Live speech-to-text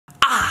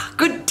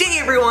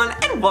everyone,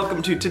 and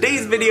welcome to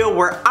today's video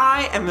where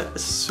I am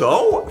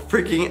so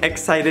freaking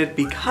excited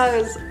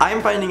because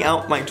I'm finding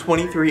out my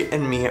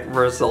 23andMe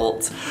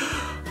results.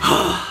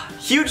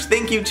 Huge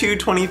thank you to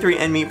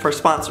 23andMe for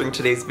sponsoring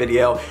today's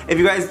video. If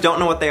you guys don't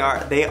know what they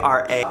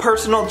are a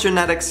personal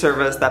genetic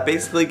service that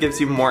basically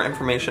gives you more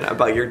information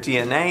about your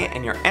DNA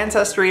and your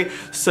ancestry.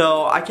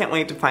 So I can't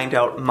wait to find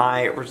out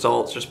my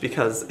results just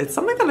because it's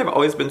something that I've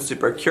always been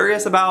super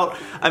curious about.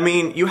 I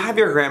mean, you have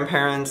your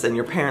grandparents and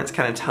your parents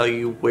kind of tell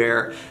you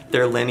where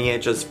their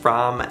lineage is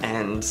from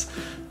and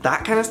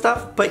that kind of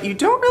stuff, but you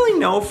don't really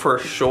know for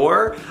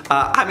sure.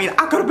 I mean,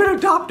 I could have been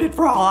adopted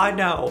for all I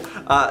know.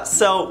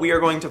 So we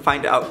are going to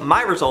find out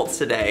my results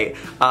today.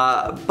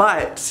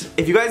 But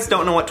if you guys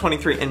don't know what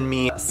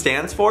 23andMe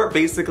stands for,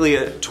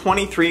 basically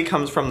 23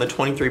 comes from the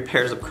 23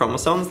 pairs of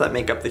chromosomes that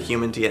make up the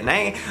human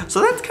DNA. So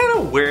that's kind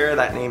of where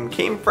that name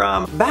came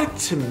from. Back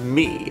to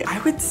me,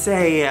 I would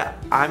say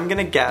I'm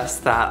gonna guess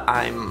that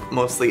I'm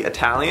mostly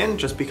Italian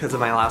just because of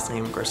my last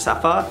name,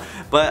 Graceffa.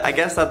 But I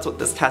guess that's what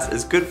this test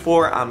is good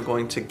for. I'm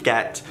going to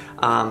get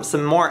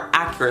some more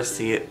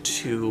accuracy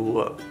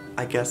to,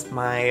 I guess,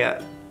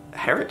 my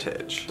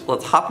heritage.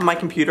 Let's hop on my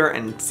computer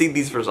and see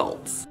these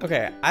results.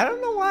 Okay, I don't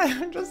know why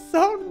I'm just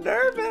so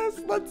nervous.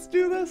 Let's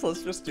do this.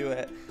 Let's just do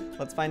it.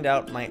 Let's find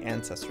out my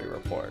ancestry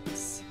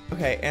reports.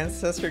 Okay,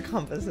 ancestry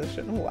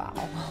composition.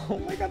 Wow. Oh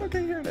my god,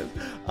 okay, here it is.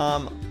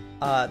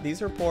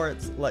 These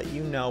reports let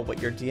you know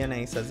what your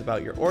DNA says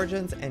about your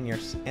origins and your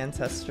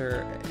ancient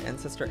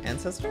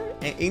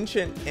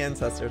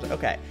ancestors.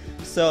 Okay,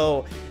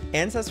 so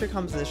ancestry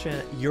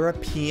composition,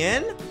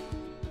 European?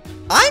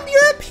 I'm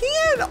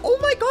European! Oh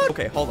my god!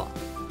 Okay, hold on.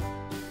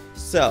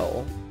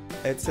 So,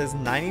 it says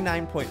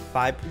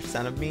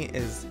 99.5% of me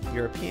is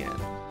European.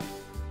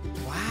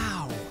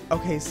 Wow.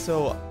 Okay,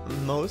 so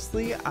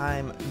mostly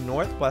I'm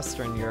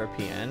Northwestern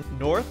European.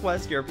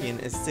 Northwest European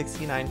is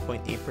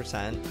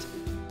 69.8%.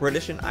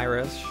 British and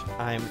Irish,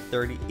 I'm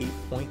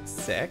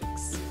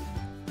 38.6.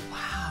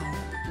 Wow.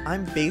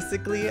 I'm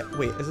basically,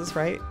 wait, is this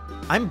right?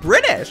 I'm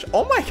British.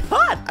 Oh my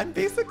god. I'm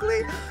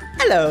basically,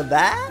 hello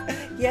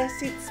there.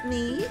 Yes, it's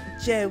me,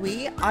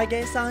 Joey. I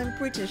guess I'm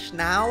British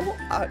now.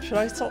 Should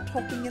I start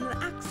talking in an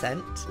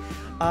accent?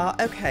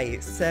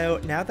 Okay, so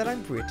now that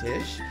I'm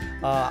British,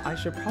 I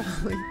should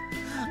probably,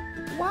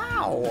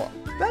 wow.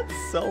 That's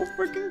so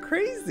freaking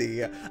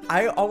crazy.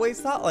 I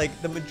always thought like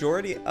the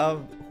majority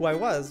of who I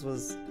was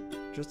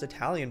just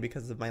Italian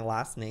because of my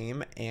last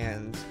name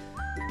and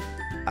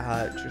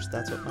just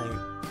that's what my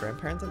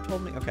grandparents have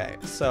told me. Okay,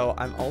 so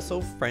I'm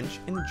also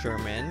French and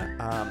German,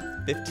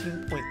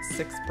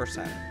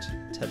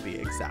 15.6% to be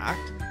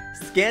exact.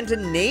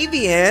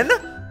 Scandinavian?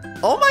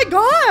 Oh my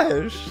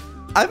gosh!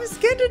 I'm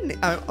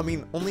I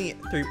mean, only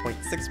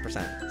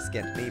 3.6%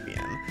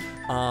 Scandinavian.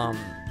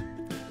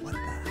 What the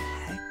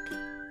heck?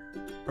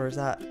 Or is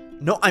that,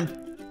 no, am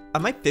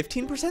I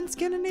 15%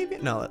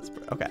 Scandinavian? No, that's,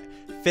 okay.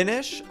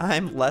 Finnish,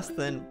 I'm less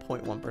than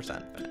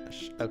 0.1%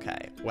 Finnish.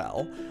 Okay,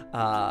 well,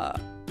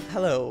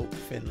 hello,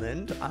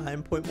 Finland,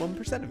 I'm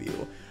 0.1% of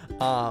you.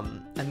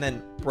 And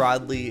then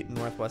broadly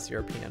Northwest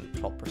European,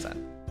 12%.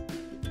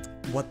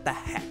 What the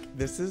heck?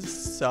 This is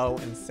so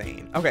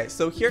insane. Okay,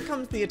 so here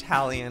comes the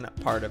Italian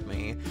part of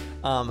me.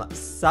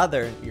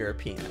 Southern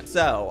European.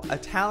 So,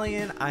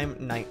 Italian, I'm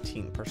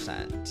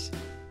 19%.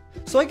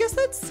 So I guess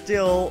that's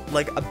still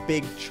like a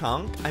big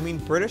chunk. I mean,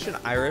 British and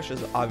Irish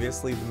is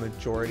obviously the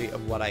majority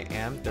of what I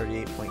am,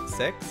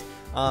 38.6.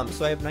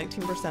 So I have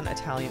 19%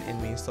 Italian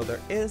in me, so there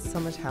is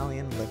some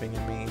Italian living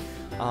in me.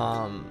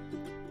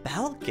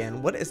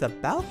 Balkan, what is a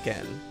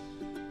Balkan?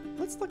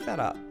 Let's look that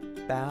up.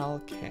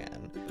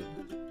 Balkan.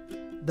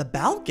 The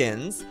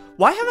Balkans?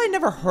 Why have I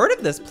never heard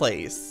of this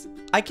place?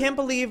 I can't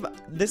believe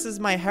this is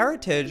my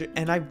heritage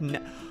and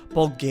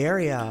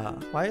Bulgaria.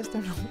 Why is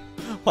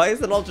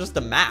it all just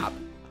a map?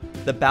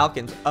 The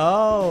Balkans.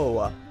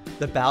 Oh,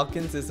 the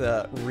Balkans is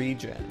a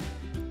region.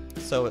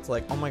 So it's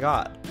like, oh my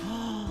god.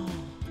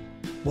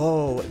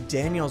 Whoa,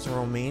 Daniel's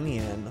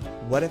Romanian.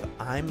 What if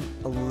I'm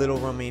a little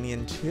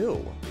Romanian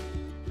too?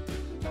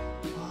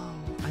 Whoa,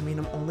 I mean,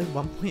 I'm only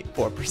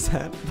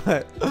 1.4%,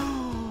 but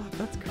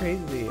that's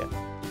crazy.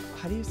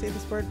 How do you say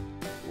this word?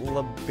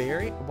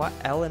 Liberian? What?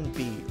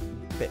 L&B.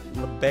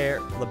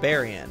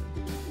 Liberian.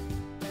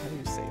 How do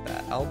you say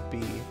that? LB.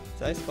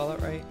 Did I spell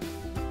it right?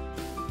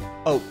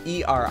 Oh,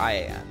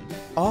 E-R-I-A-N.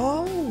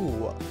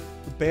 Oh!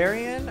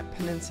 Iberian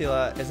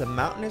Peninsula is a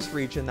mountainous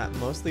region that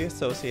mostly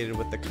associated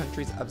with the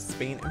countries of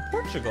Spain and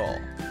Portugal.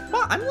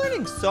 Wow, I'm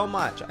learning so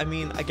much. I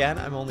mean, again,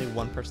 I'm only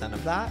 1%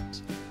 of that.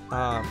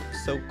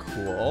 So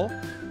cool.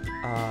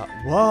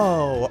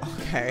 Whoa,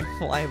 okay.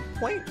 Well, I have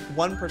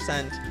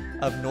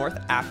 0.1% of North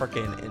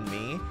African in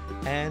me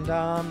and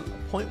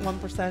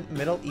 0.1%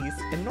 Middle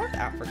East and North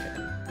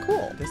African.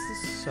 Cool. This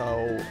is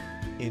so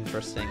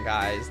interesting,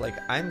 guys. Like,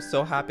 I'm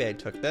so happy I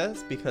took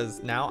this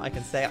because now I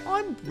can say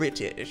I'm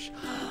British.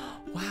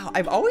 Wow,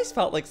 I've always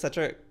felt like such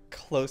a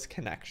close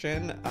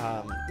connection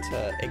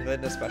to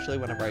England, especially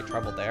whenever I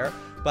travel there.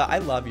 But I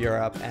love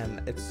Europe,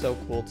 and it's so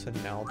cool to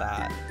know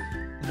that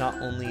not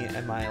only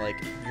am I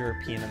like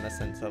European in the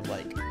sense of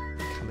like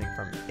coming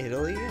from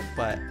Italy,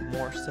 but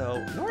more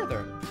so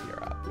Northern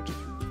Europe, which is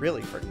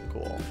really freaking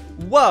cool.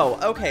 Whoa,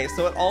 okay,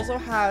 so it also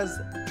has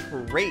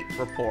trait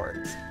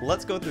reports.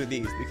 Let's go through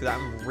these because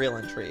I'm real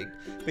intrigued.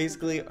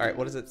 Basically, all right,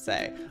 what does it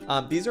say?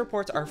 These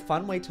reports are a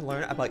fun way to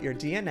learn about your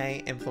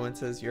DNA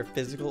influences your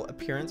physical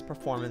appearance,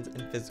 performance,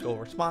 and physical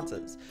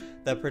responses.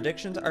 The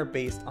predictions are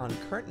based on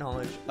current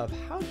knowledge of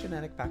how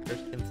genetic factors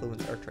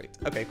influence our traits.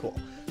 Okay, cool.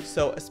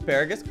 So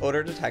asparagus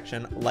odor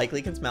detection,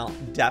 likely can smell,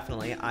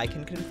 definitely. I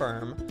can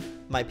confirm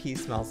my pee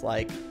smells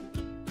like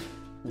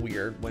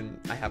weird when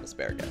I have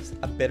asparagus.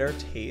 A bitter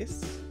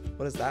taste,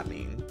 what does that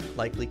mean?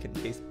 Likely can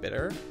taste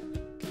bitter.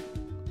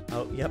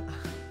 Oh, yep.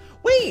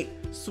 Wait,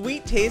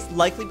 sweet taste,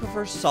 likely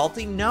prefers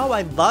salty. No,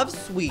 I love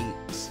sweet.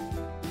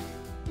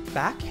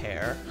 Back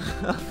hair.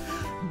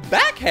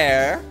 Back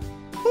hair?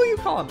 Who are you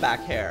calling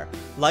back hair?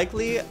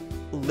 Likely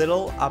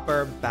little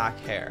upper back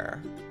hair.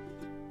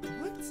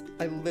 What?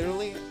 I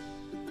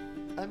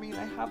mean,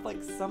 I have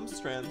like some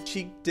strands.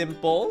 Cheek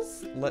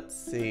dimples, let's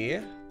see.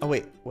 Oh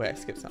wait, I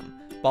skipped some.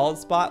 Bald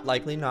spot,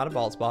 likely not a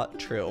bald spot,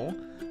 true.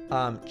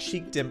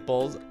 Cheek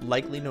dimples,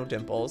 likely no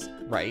dimples,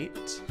 right.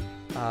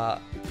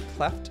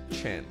 Cleft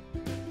chin.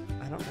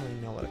 I don't really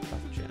know what a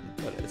cleft chin,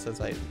 but it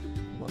says I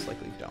most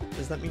likely don't.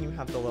 Does that mean you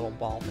have the little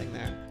ball thing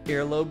there?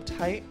 Earlobe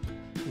type,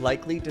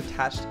 likely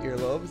detached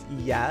earlobes.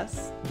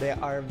 Yes, they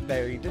are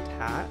very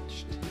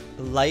detached.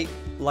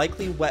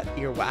 Likely wet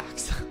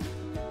earwax.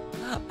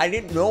 I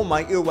didn't know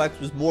my earwax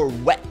was more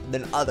wet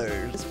than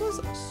others. This was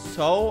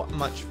so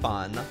much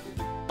fun.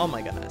 Oh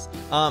my goodness.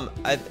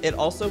 It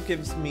also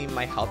gives me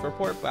my health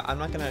report, but I'm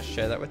not gonna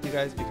share that with you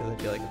guys because I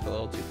feel like it's a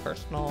little too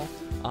personal.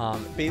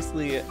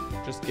 Basically, it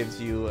just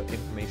gives you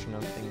information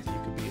of things you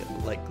could be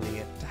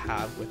likely to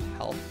have with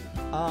health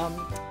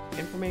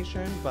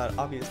information, but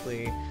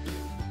obviously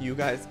you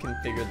guys can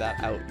figure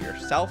that out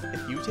yourself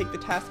if you take the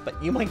test, but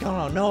you might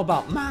not know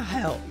about my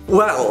health.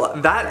 Well,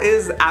 that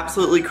is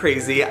absolutely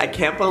crazy. I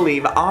can't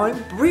believe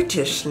I'm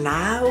British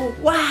now.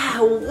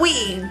 Wow,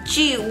 we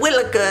gee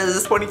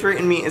willikers.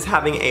 23andMe is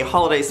having a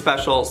holiday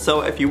special,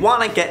 so if you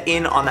want to get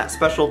in on that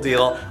special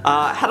deal,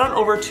 head on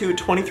over to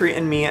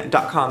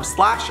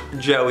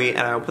 23andme.com/Joey, and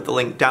I will put the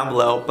link down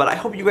below. But I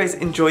hope you guys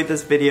enjoyed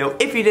this video.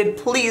 If you did,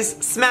 please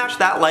smash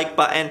that like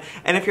button,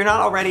 and if you're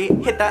not already,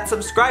 hit that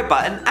subscribe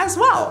button as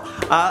well.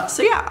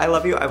 So yeah, I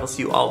love you. I will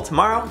see you all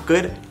tomorrow.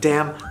 Good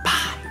damn